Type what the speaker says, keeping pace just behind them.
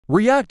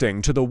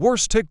Reacting to the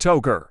worst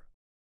TikToker.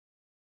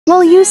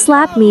 Will you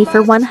slap me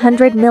for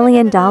 $100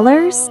 million?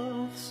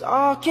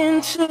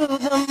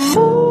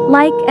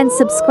 Like and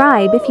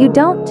subscribe if you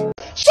don't.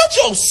 Shut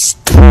your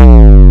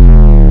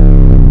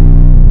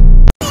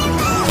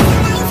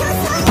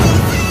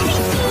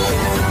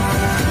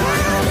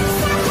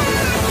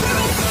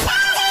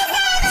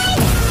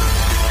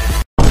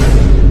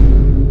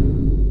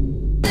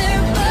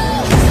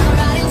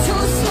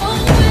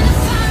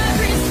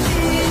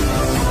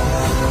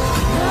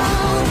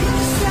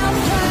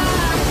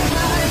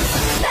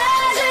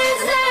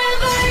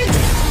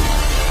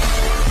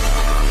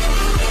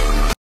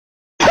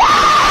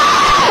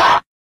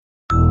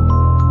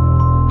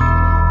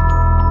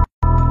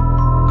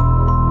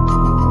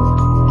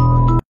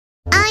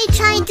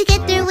to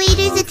get their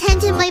waiter's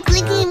attention by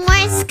blinking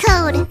Morse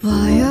code.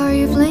 Why are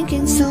you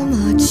blinking so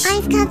much?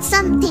 I've got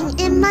something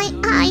in my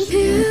eye.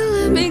 Here,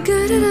 let me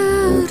get it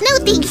out.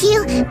 No thank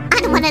you,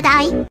 I don't wanna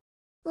die.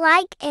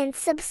 Like and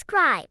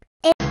subscribe.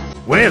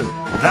 Well,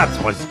 that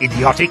was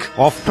idiotic.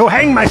 Off to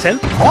hang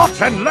myself.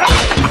 Off and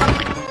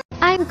left.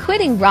 I'm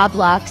quitting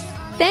Roblox.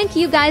 Thank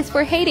you guys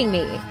for hating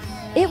me.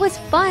 It was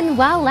fun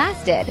while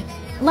lasted.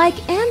 Like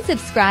and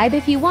subscribe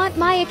if you want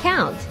my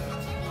account.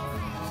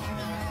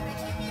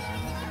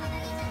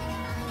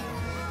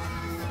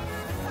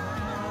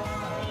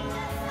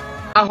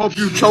 I hope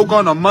you choke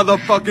on a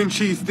motherfucking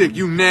cheese stick,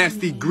 you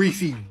nasty,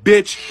 greasy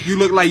bitch. You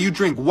look like you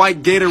drink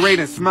white Gatorade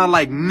and smell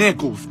like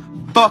nickels.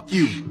 Fuck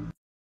you.